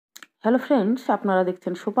Hello friends, আপনারা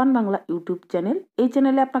দেখছেন সোপান বাংলা ইউটিউব চ্যানেল। এই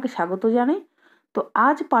চ্যানেলে আপনাকে স্বাগত জানাই। তো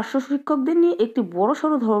আজ পার্শ্ব শিক্ষকদের নিয়ে একটি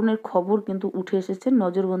বড়সড় ধরনের খবর কিন্তু উঠে এসেছে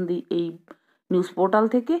নজরবন্দি এই নিউজ পোর্টাল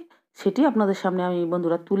থেকে। সেটি আপনাদের সামনে আমি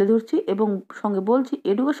বন্ধুরা তুলে ধরছি এবং সঙ্গে বলছি,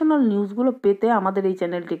 এডুকেশনাল নিউজগুলো পেতে আমাদের এই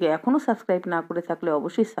চ্যানেলটিকে এখনও সাবস্ক্রাইব না করে থাকলে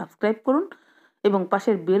অবশ্যই সাবস্ক্রাইব করুন এবং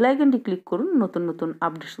পাশের বেল আইকনটি ক্লিক করুন নতুন নতুন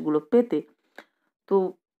আপডেটসগুলো পেতে। তো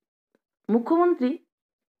মুখ্যমন্ত্রী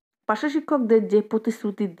পার্শ্ব শিক্ষকদের যে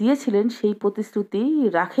প্রতিশ্রুতি দিয়েছিলেন সেই প্রতিশ্রুতি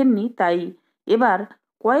রাখেননি, তাই এবার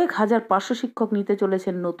কয়েক হাজার পার্শ্ব শিক্ষক নিতে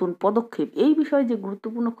চলেছেন নতুন পদক্ষেপ। এই বিষয়ে যে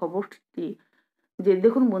গুরুত্বপূর্ণ খবরটি যে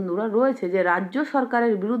দেখুন বন্ধুরা, রয়েছে যে রাজ্য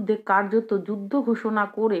সরকারের বিরুদ্ধে কার্যত যুদ্ধ ঘোষণা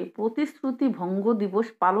করে প্রতিশ্রুতি ভঙ্গ দিবস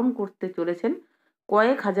পালন করতে চলেছেন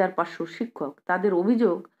কয়েক হাজার পার্শ্ব শিক্ষক। তাদের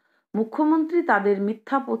অভিযোগ, মুখ্যমন্ত্রী তাদের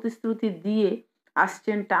মিথ্যা প্রতিশ্রুতি দিয়ে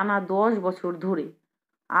আসছেন টানা 10 বছর ধরে,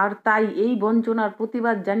 আর তাই এই বঞ্চনার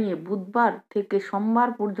প্রতিবাদ জানিয়ে বুধবার থেকে সোমবার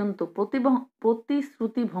পর্যন্ত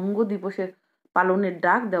প্রতিশ্রুতি ভঙ্গ দিবসের পালনের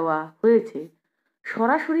ডাক দেওয়া হয়েছে।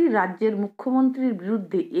 সরাসরি রাজ্যের মুখ্যমন্ত্রীর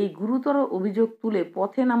বিরুদ্ধে এই গুরুতর অভিযোগ তুলে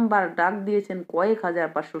পথে নামবার ডাক দিয়েছেন কয়েক হাজার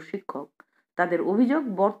পার্শ্ব শিক্ষক। তাদের অভিযোগ,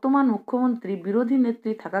 বর্তমান মুখ্যমন্ত্রী বিরোধী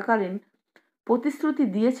নেত্রী থাকাকালীন প্রতিশ্রুতি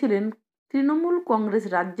দিয়েছিলেন তৃণমূল কংগ্রেস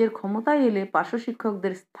রাজ্যের ক্ষমতায় এলে পার্শ্ব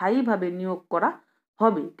শিক্ষকদের স্থায়ীভাবে নিয়োগ করা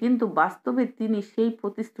হবে, কিন্তু বাস্তবে তিনি সেই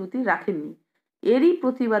প্রতিশ্রুতি রাখেননি। এরই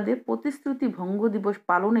প্রতিবাদে প্রতিশ্রুতি ভঙ্গ দিবস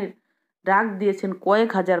পালনের ডাক দিয়েছেন কয়েক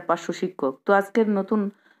হাজার পার্শ্ব শিক্ষক। তো আজকের নতুন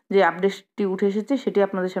যে আপডেটটি উঠে এসেছে সেটি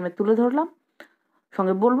আপনাদের সামনে তুলে ধরলাম।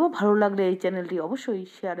 সঙ্গে বলবো, ভালো লাগলে এই চ্যানেলটি অবশ্যই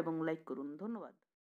শেয়ার এবং লাইক করুন। ধন্যবাদ।